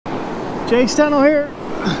Jake's Tunnel here.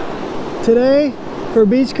 Today for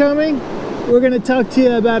beachcombing, we're going to talk to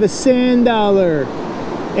you about a sand dollar.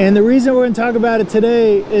 And the reason we're going to talk about it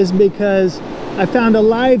today is because I found a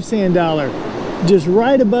live sand dollar just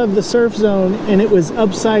right above the surf zone, and it was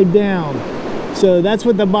upside down. So that's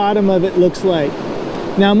what the bottom of it looks like.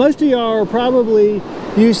 Now most of y'all are probably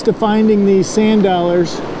used to finding these sand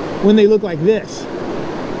dollars when they look like this.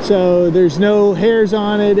 So there's no hairs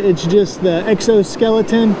on it, it's just the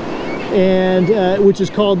exoskeleton, and which is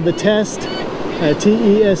called the test,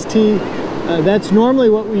 T-E-S-T. That's normally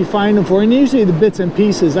what we find them for, and usually the bits and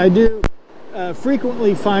pieces. I do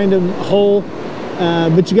frequently find them whole,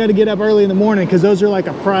 but you got to get up early in the morning because those are like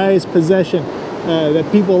a prized possession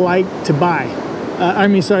that people like to buy.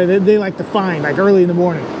 They like to find like early in the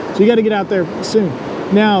morning. So you got to get out there soon.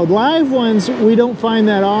 Now, live ones, we don't find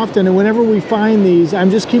that often, and whenever we find these,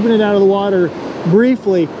 I'm just keeping it out of the water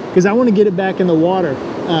briefly because I want to get it back in the water.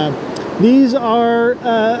 These are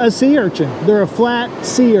a sea urchin. They're a flat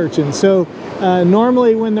sea urchin. So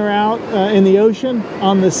normally when they're out in the ocean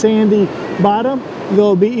on the sandy bottom,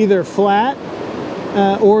 they'll be either flat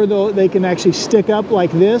or they can actually stick up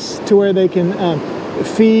like this to where they can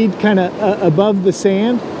feed kind of above the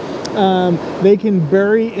sand. They can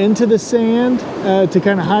bury into the sand to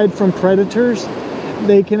kind of hide from predators.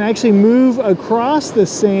 They can actually move across the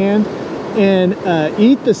sand and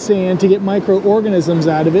eat the sand to get microorganisms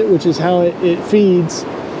out of it, which is how it feeds.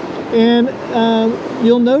 And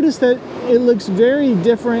you'll notice that it looks very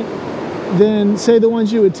different than, say, the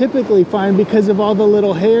ones you would typically find because of all the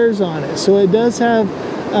little hairs on it. So it does have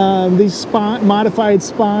these modified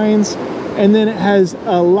spines, and then it has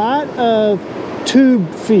a lot of tube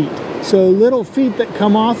feet, so little feet that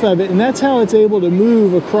come off of it, and that's how it's able to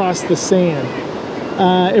move across the sand.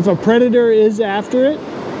 If a predator is after it,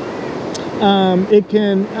 it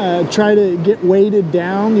can try to get weighted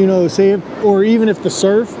down, you know, or even if the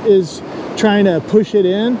surf is trying to push it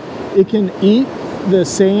in, it can eat the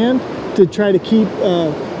sand to try to keep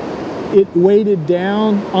it weighted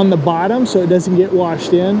down on the bottom so it doesn't get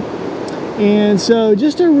washed in. And so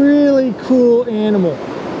just a really cool animal.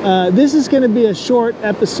 This is going to be a short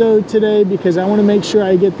episode today because I want to make sure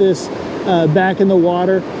I get this back in the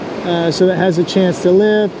water so that it has a chance to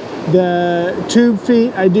live. The tube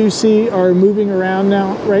feet I do see are moving around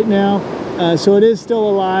right now, so it is still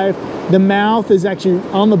alive. The mouth is actually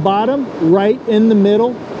on the bottom, right in the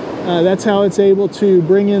middle. That's how it's able to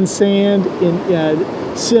bring in sand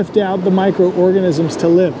and sift out the microorganisms to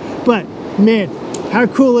live. But man, how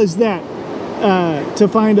cool is that to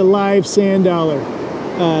find a live sand dollar?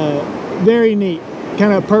 Very neat,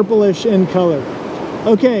 kind of purplish in color.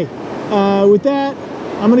 Okay, with that,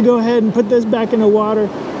 I'm gonna go ahead and put this back in the water,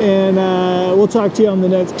 and we'll talk to you on the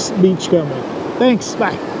next beachcombing. Thanks,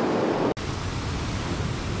 bye.